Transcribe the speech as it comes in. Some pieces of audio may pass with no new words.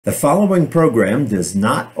The following program does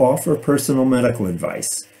not offer personal medical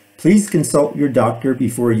advice. Please consult your doctor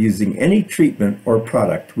before using any treatment or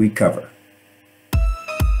product we cover.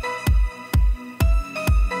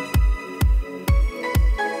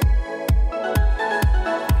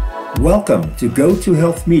 Welcome to Go to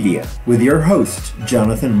Health Media with your host,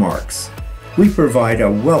 Jonathan Marks. We provide a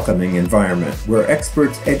welcoming environment where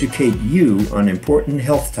experts educate you on important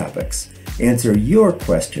health topics, answer your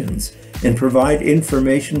questions, and provide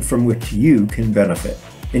information from which you can benefit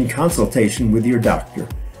in consultation with your doctor.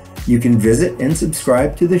 You can visit and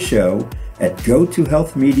subscribe to the show at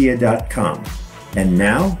gotohealthmedia.com. And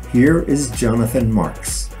now, here is Jonathan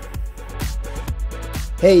Marks.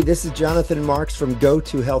 Hey, this is Jonathan Marks from Go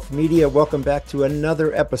to Health Media. Welcome back to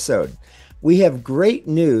another episode. We have great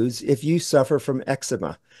news if you suffer from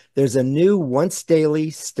eczema. There's a new once-daily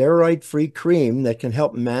steroid-free cream that can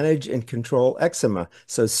help manage and control eczema,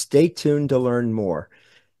 so stay tuned to learn more.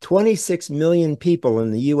 26 million people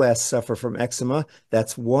in the U.S. suffer from eczema.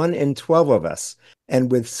 That's 1 in 12 of us.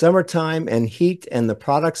 And with summertime and heat and the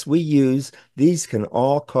products we use, these can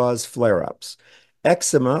all cause flare-ups.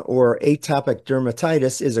 Eczema, or atopic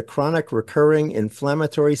dermatitis, is a chronic recurring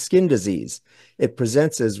inflammatory skin disease. It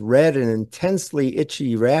presents as red and intensely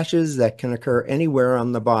itchy rashes that can occur anywhere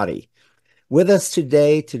on the body. With us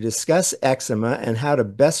today to discuss eczema and how to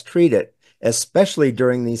best treat it, especially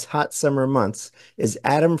during these hot summer months, is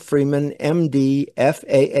Adam Friedman MD,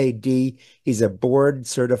 FAAD. He's a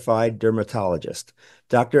board-certified dermatologist.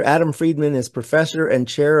 Dr. Adam Friedman is professor and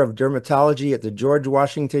chair of dermatology at the George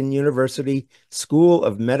Washington University School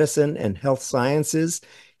of Medicine and Health Sciences.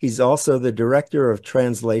 He's also the director of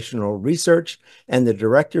translational research and the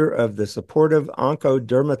director of the supportive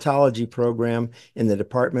oncodermatology program in the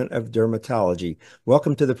Department of Dermatology.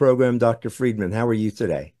 Welcome to the program, Dr. Friedman. How are you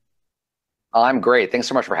today? I'm great. Thanks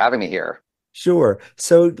so much for having me here. Sure.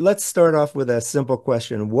 So let's start off with a simple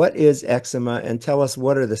question. What is eczema, and tell us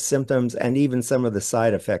what are the symptoms and even some of the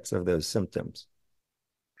side effects of those symptoms?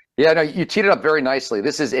 Yeah, no, you teed it up very nicely.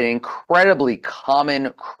 This is an incredibly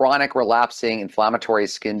common chronic relapsing inflammatory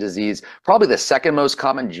skin disease, probably the second most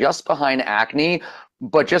common just behind acne.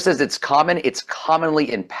 But just as it's common, it's commonly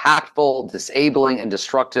impactful, disabling, and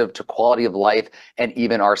destructive to quality of life and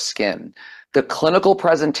even our skin. The clinical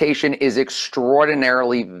presentation is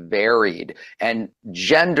extraordinarily varied, and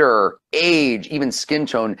gender, age, even skin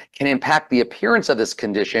tone can impact the appearance of this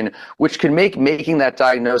condition, which can make making that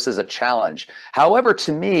diagnosis a challenge. However,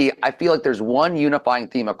 to me, I feel like there's one unifying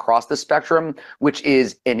theme across the spectrum, which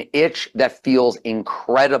is an itch that feels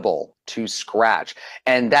incredible to scratch.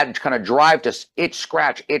 And that kind of drive to itch,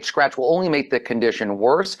 scratch will only make the condition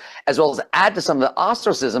worse, as well as add to some of the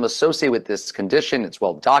ostracism associated with this condition. It's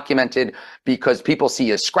well documented because people see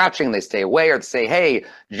you scratching, they stay away, or they say, hey,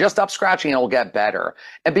 just stop scratching and it'll get better.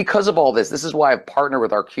 And because of all this is why I've partnered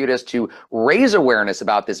with Arcutis to raise awareness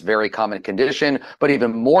about this very common condition, but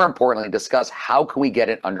even more importantly, discuss how can we get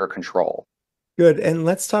it under control. Good. And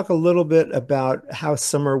let's talk a little bit about how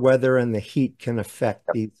summer weather and the heat can affect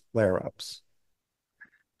these flare-ups.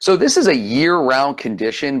 So this is a year-round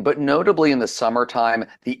condition, but notably in the summertime,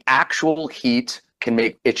 the actual heat can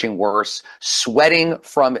make itching worse. Sweating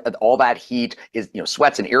from all that heat is,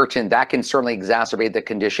 sweat's an irritant that can certainly exacerbate the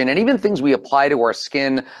condition. And even things we apply to our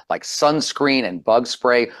skin, like sunscreen and bug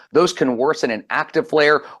spray, those can worsen an active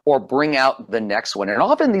flare or bring out the next one. And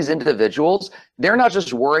often these individuals, they're not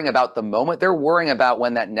just worrying about the moment, they're worrying about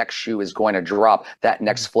when that next shoe is going to drop, that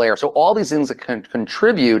next flare. So all these things that can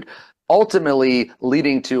contribute, ultimately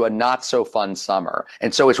leading to a not so fun summer.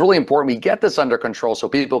 And so it's really important we get this under control so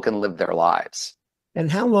people can live their lives. And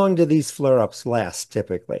how long do these flare-ups last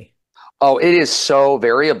typically? Oh, it is so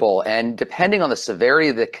variable. And depending on the severity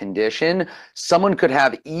of the condition, someone could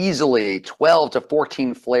have easily 12 to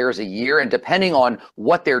 14 flares a year. And depending on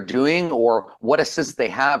what they're doing or what assistance they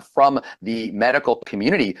have from the medical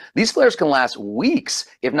community, these flares can last weeks,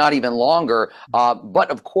 if not even longer. But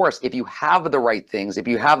of course, if you have the right things, if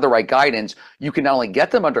you have the right guidance, you can not only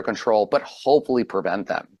get them under control, but hopefully prevent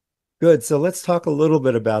them. Good. So let's talk a little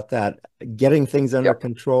bit about that, getting things under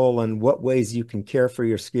control and what ways you can care for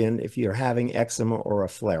your skin if you're having eczema or a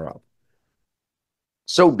flare-up.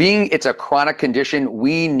 So being it's a chronic condition,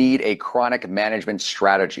 we need a chronic management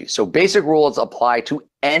strategy. So basic rules apply to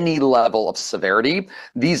any level of severity.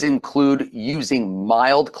 These include using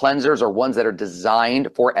mild cleansers or ones that are designed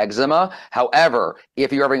for eczema. However,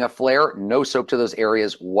 if you're having a flare, no soap to those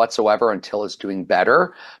areas whatsoever until it's doing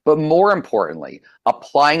better. But more importantly,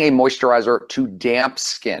 applying a moisturizer to damp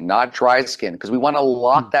skin, not dry skin, because we want to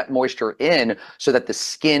lock that moisture in so that the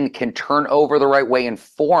skin can turn over the right way and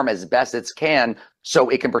form as best it can so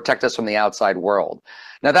it can protect us from the outside world.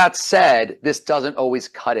 Now, that said, this doesn't always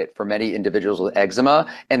cut it for many individuals with eczema,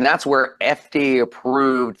 and that's where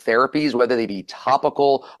FDA-approved therapies, whether they be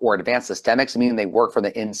topical or advanced systemics, meaning they work from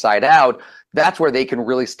the inside out, that's where they can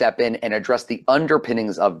really step in and address the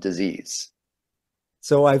underpinnings of disease.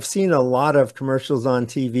 So I've seen a lot of commercials on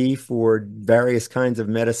TV for various kinds of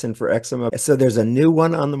medicine for eczema. So there's a new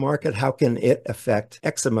one on the market. How can it affect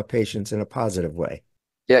eczema patients in a positive way?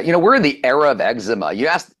 Yeah, we're in the era of eczema. You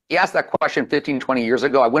asked that question 15, 20 years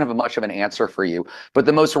ago, I wouldn't have much of an answer for you. But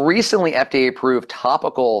the most recently FDA-approved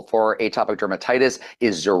topical for atopic dermatitis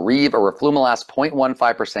is Zoryve, a roflumilast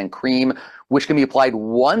 0.15% cream, which can be applied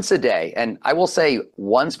once a day. And I will say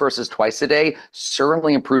once versus twice a day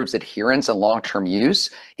certainly improves adherence and long-term use.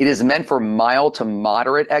 It is meant for mild to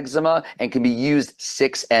moderate eczema and can be used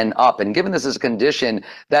 6 and up. And given this is a condition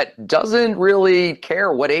that doesn't really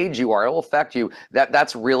care what age you are, it will affect you,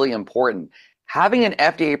 that's really important. Having an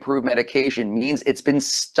FDA-approved medication means it's been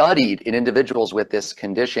studied in individuals with this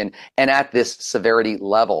condition and at this severity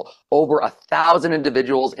level. Over 1,000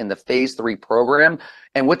 individuals in the phase 3 program.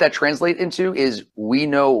 And what that translates into is we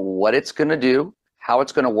know what it's going to do, how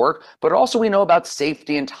it's going to work, but also we know about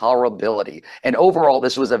safety and tolerability. And overall,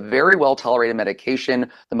 this was a very well-tolerated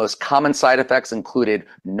medication. The most common side effects included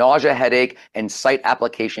nausea, headache, and site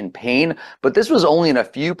application pain. But this was only in a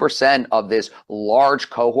few percent of this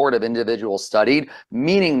large cohort of individuals studied,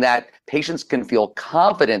 meaning that patients can feel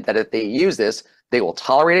confident that if they use this, they will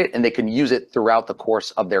tolerate it and they can use it throughout the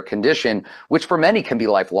course of their condition, which for many can be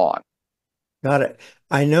lifelong. Got it.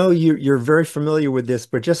 I know you're very familiar with this,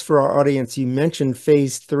 but just for our audience, you mentioned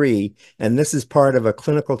phase 3, and this is part of a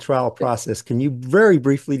clinical trial process. Can you very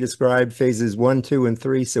briefly describe phases 1, 2, and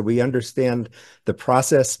 3 so we understand the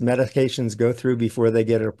process medications go through before they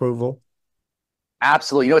get approval?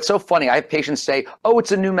 Absolutely. It's so funny. I have patients say, oh,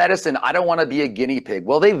 it's a new medicine. I don't want to be a guinea pig.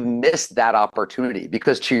 Well, they've missed that opportunity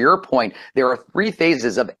because to your point, there are 3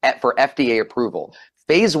 phases for FDA approval.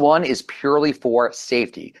 Phase 1 is purely for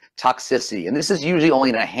safety, toxicity, and this is usually only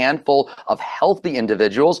in a handful of healthy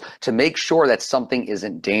individuals to make sure that something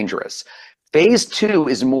isn't dangerous. Phase 2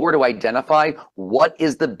 is more to identify what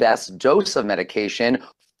is the best dose of medication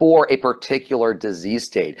for a particular disease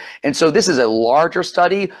state. And so this is a larger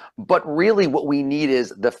study, but really what we need is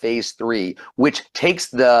the phase 3, which takes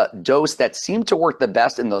the dose that seemed to work the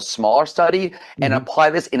best in the smaller study and apply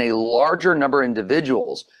this in a larger number of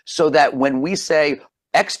individuals so that when we say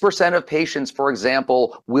X% of patients, for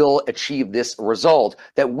example, will achieve this result,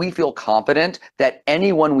 that we feel confident that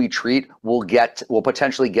anyone we treat will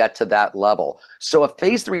potentially get to that level. So a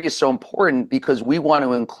phase 3 is so important because we want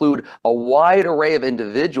to include a wide array of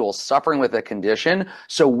individuals suffering with a condition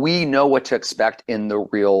so we know what to expect in the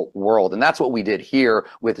real world. And that's what we did here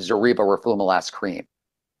with Zoryve roflumilast cream.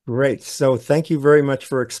 Great. So thank you very much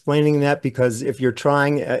for explaining that, because if you're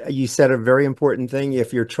trying, you said a very important thing.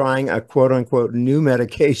 If you're trying a quote unquote new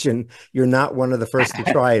medication, you're not one of the first to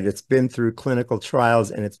try it. It's been through clinical trials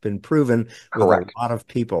and it's been proven with a lot of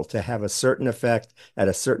people to have a certain effect at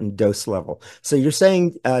a certain dose level. So you're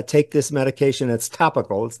saying take this medication. It's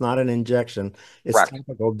topical. It's not an injection. It's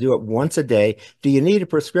topical. Do it once a day. Do you need a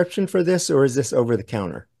prescription for this, or is this over the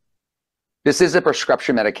counter? This is a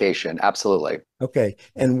prescription medication, absolutely. Okay.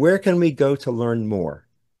 And where can we go to learn more?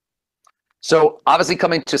 So obviously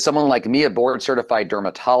coming to someone like me, a board certified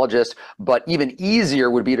dermatologist, but even easier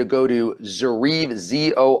would be to go to Zoryve,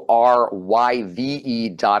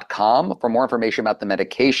 Zoryve.com for more information about the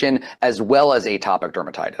medication as well as atopic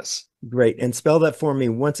dermatitis. Great. And spell that for me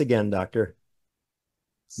once again, doctor.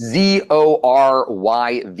 Zoryve.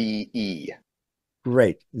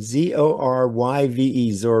 Great.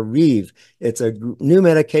 Zoryve, Zoryve. It's a new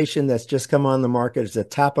medication that's just come on the market. It's a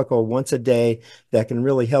topical once a day that can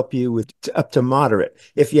really help you with up to moderate.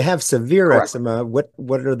 If you have severe eczema, what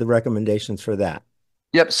are the recommendations for that?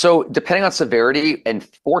 Yep. So depending on severity, and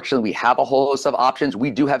fortunately, we have a whole host of options.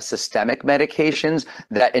 We do have systemic medications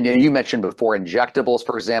that, and you mentioned before, injectables,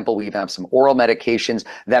 for example. We even have some oral medications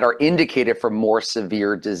that are indicated for more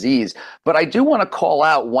severe disease. But I do want to call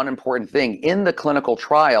out one important thing. In the clinical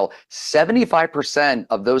trial, 75%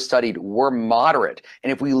 of those studied were moderate.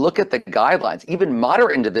 And if we look at the guidelines, even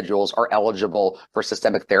moderate individuals are eligible for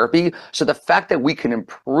systemic therapy. So the fact that we can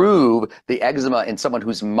improve the eczema in someone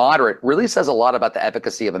who's moderate really says a lot about the efficacy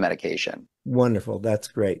of a medication. Wonderful. That's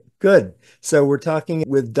great. Good. So we're talking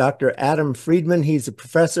with Dr. Adam Friedman. He's a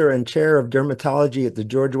professor and chair of dermatology at the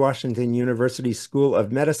George Washington University School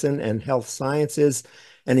of Medicine and Health Sciences.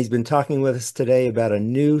 And he's been talking with us today about a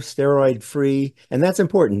new steroid-free, and that's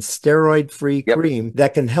important, steroid-free cream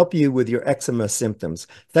that can help you with your eczema symptoms.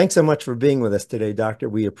 Thanks so much for being with us today, doctor.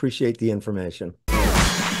 We appreciate the information.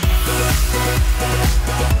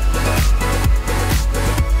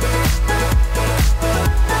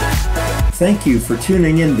 Thank you for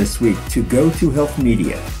tuning in this week to Go to Health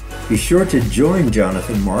Media. Be sure to join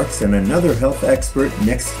Jonathan Marks and another health expert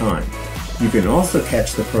next time. You can also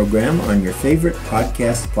catch the program on your favorite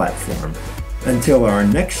podcast platform. Until our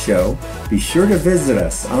next show, be sure to visit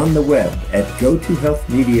us on the web at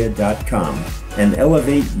gotohealthmedia.com and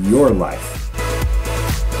elevate your life.